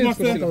থেকে আওয়াজ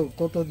মারছে।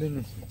 কতদিন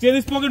চেন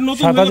স্পকেট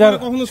নতুন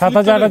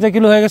 7,000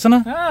 কিলো হয়ে গেছে না?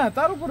 হ্যাঁ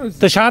তার উপরে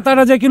তো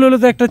 7,000 কিলো হলে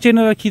তো একটা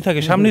চেনের আর কি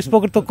থাকে, সামনের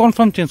স্পকেট তো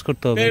কনফার্ম চেঞ্জ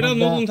করতে হবে। এটা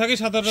নতুন থাকে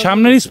 7,000।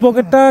 সামনের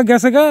স্পকেটটা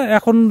গেছে গা,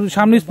 এখন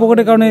সামনের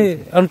স্পকেটের কারণে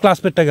এখন ক্লাস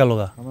প্লেটটা গেল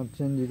গা। আমার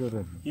চেঞ্জ করে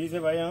কিছে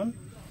ভাই এখন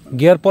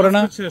গিয়ার পরে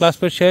না, ক্লাস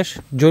প্লেট শেষ,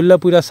 জল্লা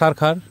পুরা সার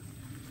খার।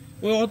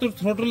 ওই অত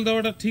থ্রটল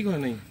দেওয়াটা ঠিক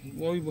হয় নাই।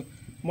 ওই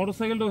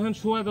মোটরসাইকেলটা ওখানে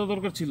শোয়া দেওয়া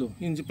দরকার ছিল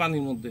ইঞ্জিন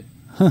পানির মধ্যে,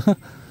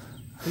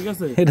 ঠিক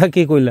আছে? এটা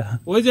কি কইলা?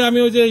 ওই যে আমি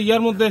ওই যে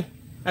ইয়ার মধ্যে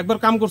একবার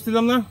কাম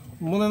করছিলাম না,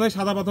 মনে নাই,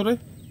 সাদা পাথরে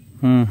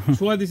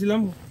শোয়া দিছিলাম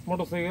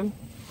মোটরসাইকেল,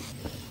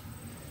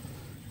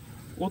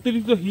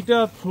 অতিরিক্ত হিটা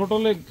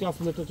থ্রটলে ক্লাস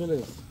প্লেটটা চলে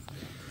গেছে।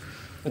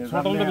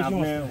 থ্রটলটা বেশি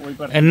ওই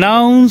পার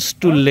অ্যানাউন্স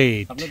টু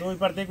লেট। আপনি তো ওই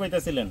পার থেকে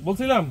কইতাছিলেন।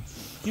 বলছিলাম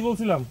কি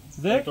বলছিলাম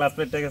যে ক্লাস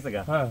প্লেটটা গেছে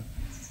গা। হ্যাঁ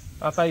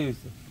আর তাই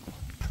হইছে।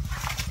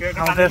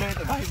 আমাদের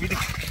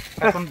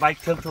এখন বাইক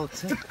চলতে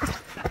হচ্ছে।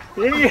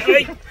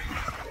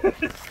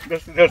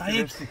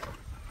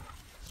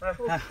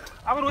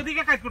 আবার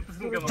ওইদিকে কাজ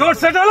করতেছেন কেন? জোর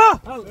সে ডালো।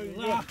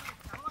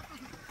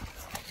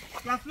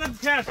 ক্লাস প্লেট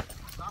শেষ।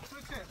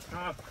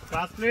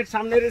 ক্লাস প্লেট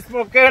সামনের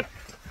স্পকেট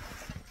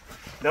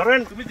ধরেন,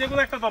 তুমি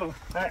যেগুলো একটা ধরো।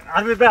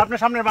 আর ভাই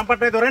আপনার সামনের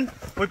বাম্পারটাই ধরেন,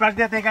 ওই পাশ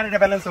দিয়ে থেকে গাড়িটা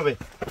ব্যালেন্স হবে।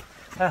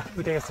 হ্যাঁ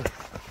উঠে গেছে।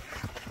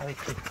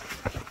 আরেকটু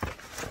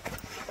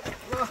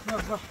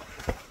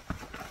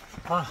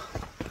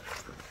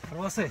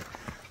আরো আছে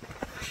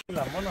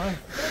মনে হয়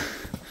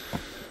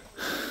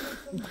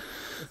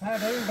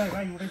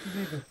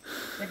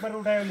একবার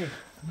উঠাই হলি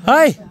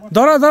হাই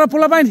ধরো ধরো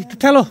পোলা পাইন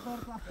ঠেলো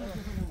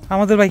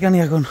আমাদের বাইক আনি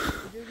এখন।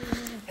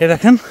 এ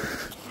দেখেন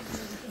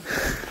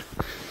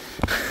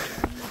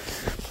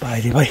ভাই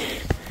রে ভাই,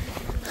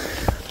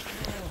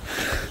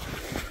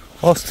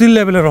 অস্থির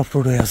লেভেলের অফ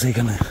রোড হয়ে আছে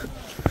এখানে।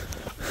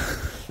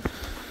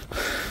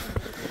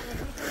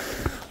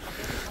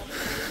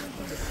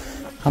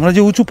 আমরা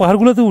যে উঁচু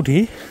পাহাড়গুলোতে উঠি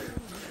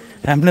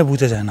এমনি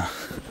বোঝা যায় না,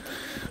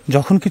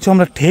 যখন কিছু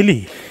আমরা ঠেলি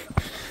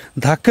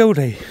ধাক্কা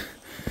উঠাই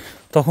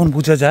তখন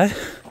বোঝা যায়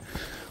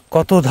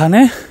কত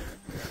ধানে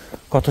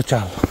কত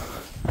চাল।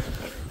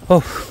 ও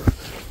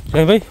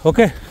ভাই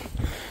ওকে,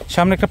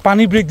 সামনে একটা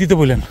পানি ব্রেক দিতে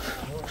বললেন।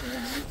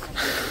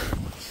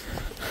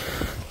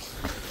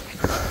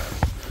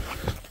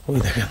 ওই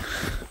দেখেন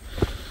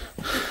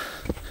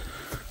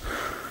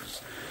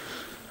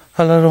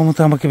আল্লাহর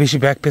রহমতে আমাকে বেশি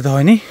ব্যাগ পেতে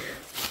হয়নি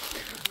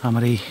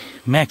আমার এই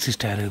ম্যাক্সিস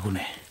টায়ারের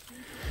গুণে।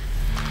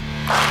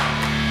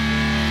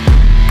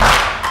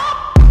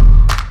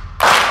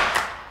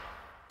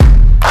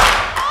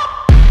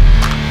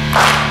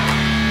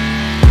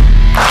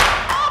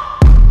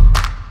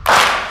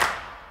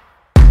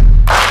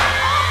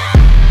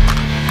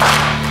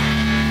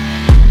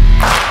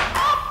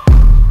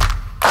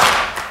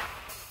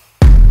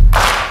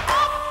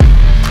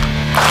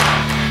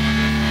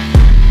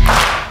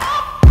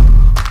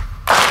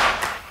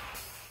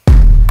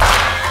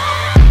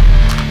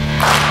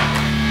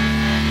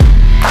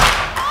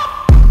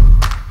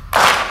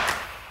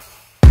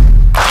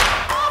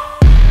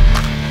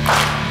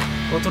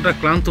 কতটা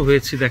ক্লান্ত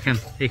হয়েছি দেখেন,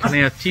 এখানে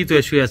আর চিত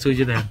হয়ে শুয়ে আছে। ওই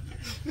যে দেখেন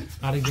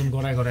আরেকজন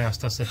গড়ায় গড়ায়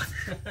আসতেছে।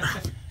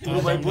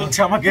 ভাই বলছে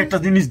আমাকে একটা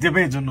জিনিস দেবে,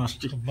 এই জন্য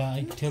আসছি।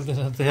 বাইক ঠেলতে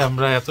ঠেলতে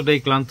আমরা এতটাই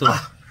ক্লান্ত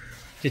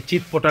যে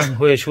চিত পটাং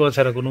হয়ে শোয়া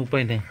ছাড়া কোনো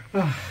উপায় নেই।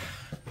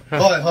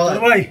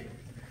 ভাই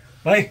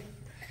ভাই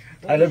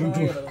আই লাভ ইউ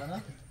টু।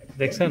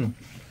 দেখছেন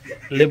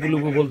লেবু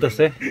লেবু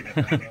বলতেছে।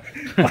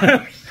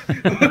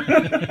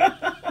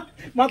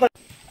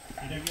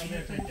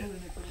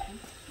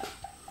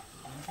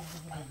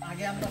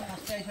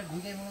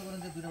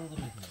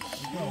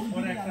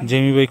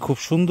 জেমি ভাই খুব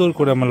সুন্দর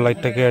করে আমার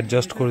লাইটটাকে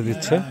অ্যাডজাস্ট করে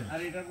দিচ্ছে।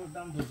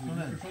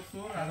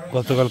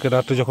 গতকালকে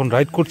রাতে যখন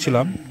রাইড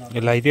করছিলাম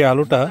এই লাইটের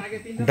আলোটা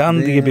ডান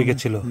দিকে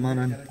বেঁকেছিল,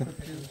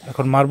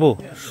 এখন মারবো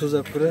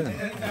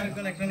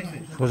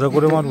সোজা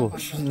করে মারবো।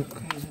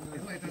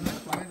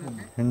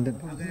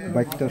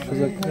 বাইকটা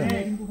সোজা করে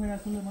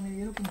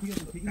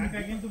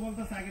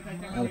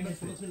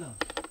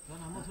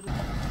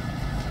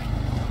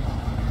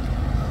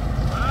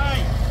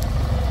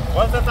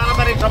বলতে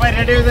তাড়াতাড়ি সবাই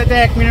রেডি হয়ে যেতে,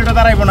 1 মিনিটও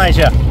দাঁড়াইবো না,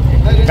 এসে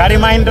গাড়ি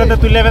মাইন্ডতে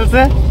তুলে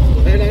ফেলছে।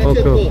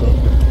 ওকে ওকে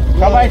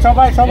সবাই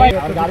সবাই সবাই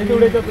গাড়িতে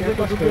উঠে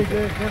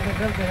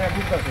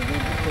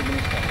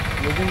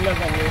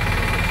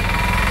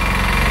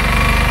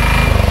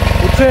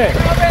উঠছে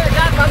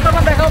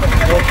বান্দরবান দেখা হবে।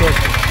 ওকে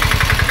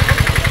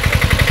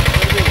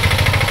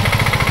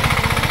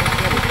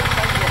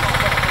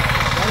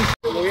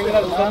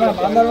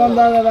বান্দরবান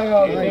দেখা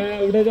হবে ভাই।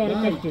 উঠে যাওয়া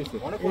অনেক কষ্ট হয়েছে।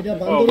 এটা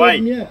বান্দরবান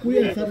নিয়ে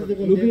কুইয়া সাথে দেব।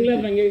 লুকিং গ্লাস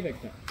ভেঙে গেছে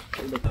একটা।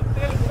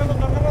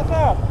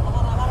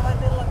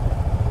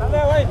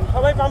 ভাই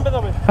সবাই পাম্পে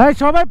যাবে। এই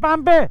সবাই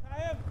পাম্পে।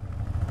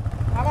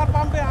 আবার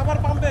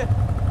পাম্পে।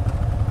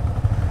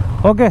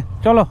 ওকে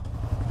চলো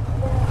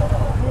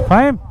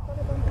ফাইম,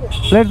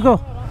 লেটস গো।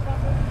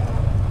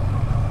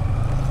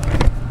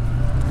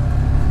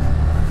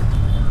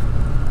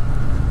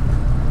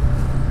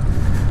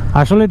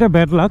 আসলে এটা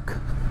ব্যাড লাক,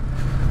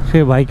 সে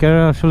বাইকার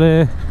আসলে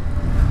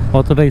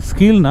অতটা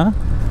স্কিল না,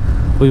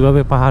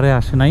 ওইভাবে পাহাড়ে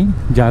আসে নাই,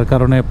 যার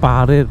কারণে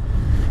পাহাড়ের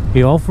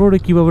এই অফ রোডে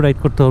কীভাবে রাইড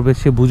করতে হবে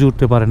সে বুঝে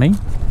উঠতে পারে নাই।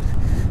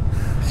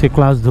 সে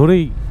ক্লাস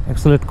ধরেই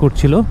অ্যাক্সেলারেট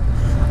করছিল।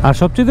 আর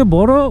সবচেয়ে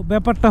বড়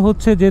ব্যাপারটা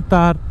হচ্ছে যে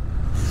তার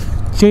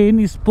চেইন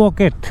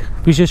স্পকেট,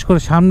 বিশেষ করে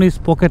সামনে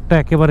স্পকেটটা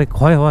একেবারে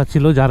ক্ষয় হওয়া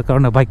ছিল, যার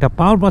কারণে বাইকটা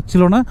পাওয়ার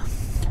পাচ্ছিল না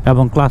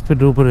এবং ক্লাস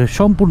প্লেটের উপরে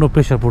সম্পূর্ণ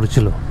প্রেশার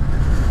পড়েছিল।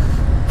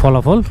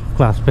 ফলাফল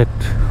ক্লাস প্লেট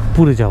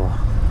পুড়ে যাওয়া।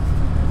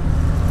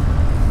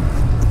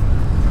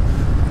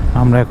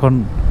 আমরা এখন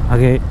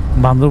আগে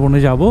বান্দরবনে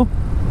যাব,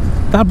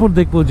 তারপর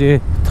দেখব যে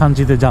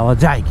থানচিতে যাওয়া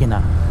যায় কিনা।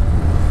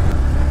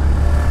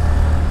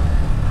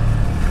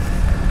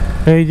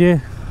 এই যে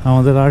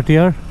আমাদের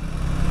আরটিআর,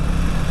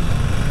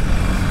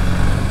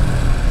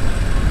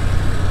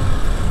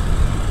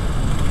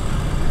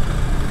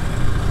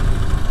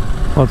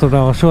 কতটা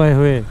অসহায়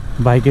হয়ে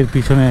বাইকের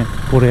পিছনে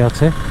পড়ে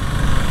আছে।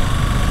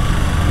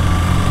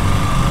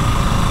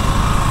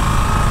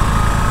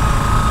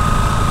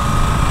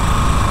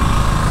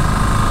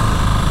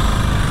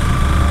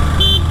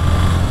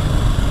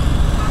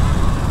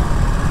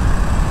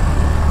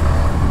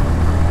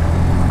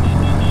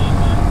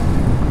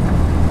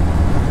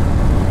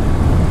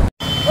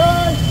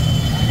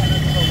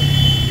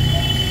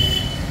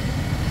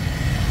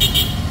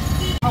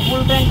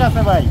 ফুল ট্যাঙ্ক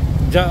আছে ভাই।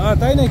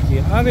 তাই নাকি?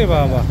 আরে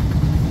বাবা,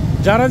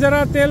 যারা যারা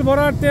তেল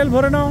ভরার তেল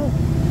ভরে নাও।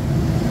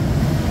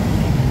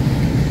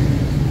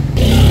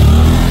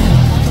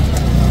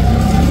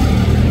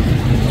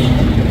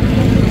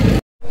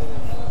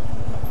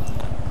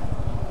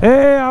 এ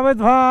আবেদ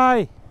ভাই,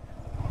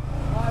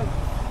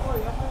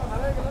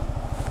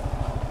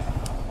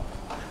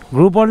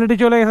 গ্রুপ অলরেডি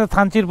চলে গেছে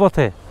থানচির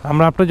পথে,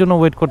 আমরা আপনার জন্য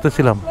ওয়েট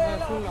করতেছিলাম।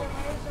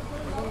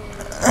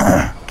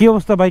 কি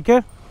অবস্থা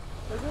বাইকের?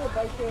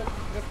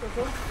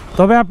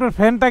 তবে আপনার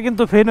ফ্যানটা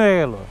কিন্তু ফেল হয়ে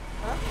গেল,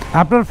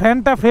 আপনার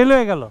ফ্যানটা ফেল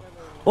হয়ে গেল,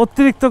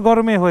 অতিরিক্ত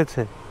গরমে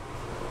হয়েছে।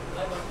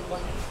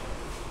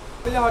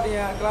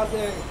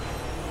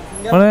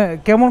 মানে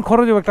কেমন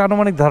খরচ হবে একটা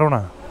আনুমানিক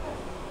ধারণা?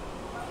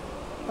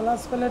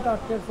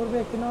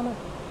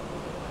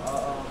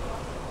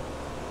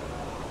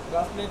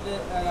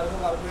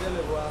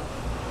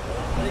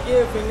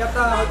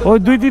 ওই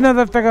 2-3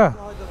 হাজার টাকা,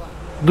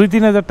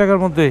 2-3 হাজার টাকার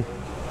মধ্যে।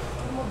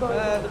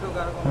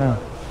 হ্যাঁ,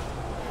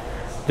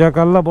 যাক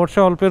আল্লাহ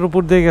বর্ষা অল্পের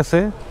উপর দিয়ে গেছে।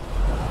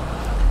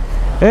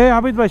 এই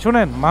আবিদ ভাই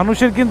শোনেন,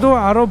 মানুষের কিন্তু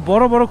আরো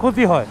বড় বড়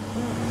ক্ষতি হয়।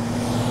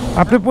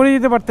 আপনি পড়ে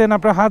যেতে পারতেন,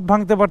 আপনার হাত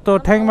ভাঙতে পারতো,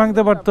 ঠ্যাং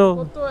ভাঙতে পারতো।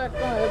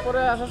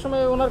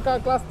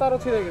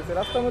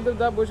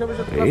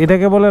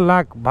 এটাকে বলে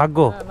লাক, ভাগ্য,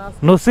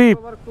 নসিব।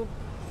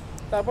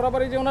 তারপর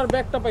আবার এই যে ওনার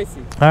ব্যাগটা পাইছি।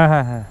 হ্যাঁ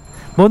হ্যাঁ হ্যাঁ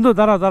বন্ধু,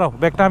 দাঁড়াও দাঁড়াও,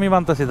 ব্যাগটা আমি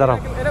মানতাছি, দাঁড়াও।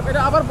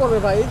 এটা আবার পড়বে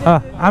ভাই।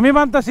 হ্যাঁ আমি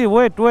মানতাছি,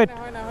 ওয়েট ওয়েট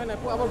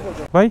আবার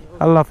পড়বে ভাই।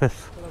 আল্লাহ হাফেজ।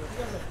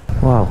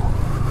 ওয়াও,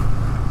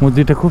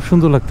 মসজিদটা খুব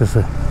সুন্দর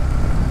লাগতেছে,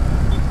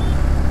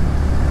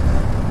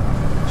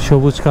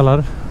 সবুজ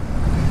কালার,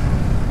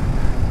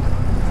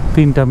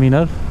 3টা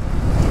মিনার,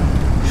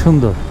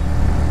 সুন্দর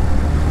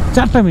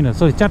 4টা মিনার,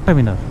 সরি 4টা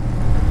মিনার।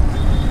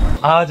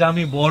 আজ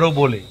আমি বড়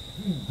বলে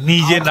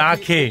নিজে না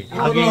খেয়ে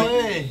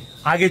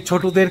আগে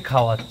ছোটদের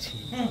খাওয়াচ্ছি।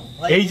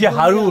 এই যে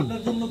হারুন,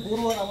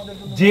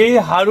 যে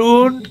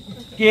হারুন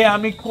কে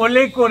আমি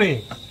কোলে করে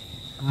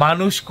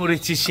মানুষ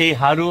করেছি, সেই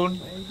হারুন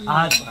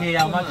আজকে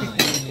আমাকে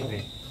কোলে নেবে।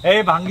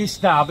 এই ভাঙ্গিস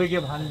না, আবেগে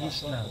ভাঙ্গিস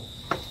না,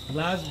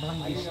 গ্লাস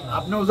ভাঙ্গিস না।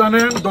 আপনিও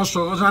জানেন,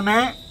 দর্শকও জানে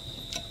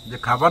যে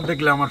খাবার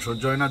দেখলে আমার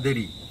সহ্য হয় না,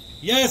 দেরি।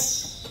 ইয়েস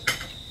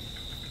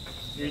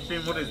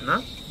না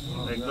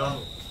একদম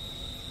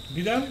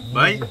বিধান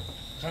ভাই,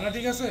 খানা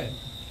ঠিক আছে?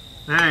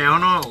 হ্যাঁ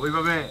এখনো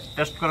ওইভাবে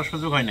টেস্ট করার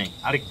সুযোগ হয় নাই,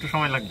 আর একটু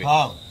সময় লাগবে।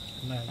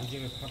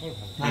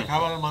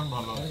 খাবারের মান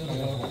ভালো।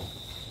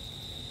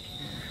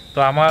 তো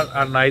আমার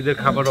আর নাইদের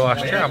খাবারও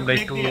আসছে, আমরা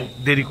একটু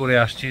দেরি করে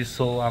আসছি,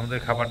 সো আমাদের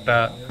খাবারটা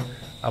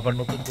আবার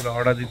নতুন করে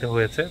অর্ডার দিতে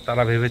হয়েছে।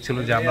 তারা ভেবেছিল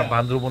যে আমরা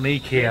বান্দরবনেই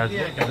খেয়ে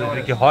আসবো, কিন্তু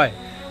কি হয়,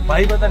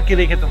 ভাই বাজারকে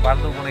রেখে তো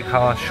বান্দরবনে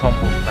খাওয়া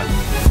সম্ভব না।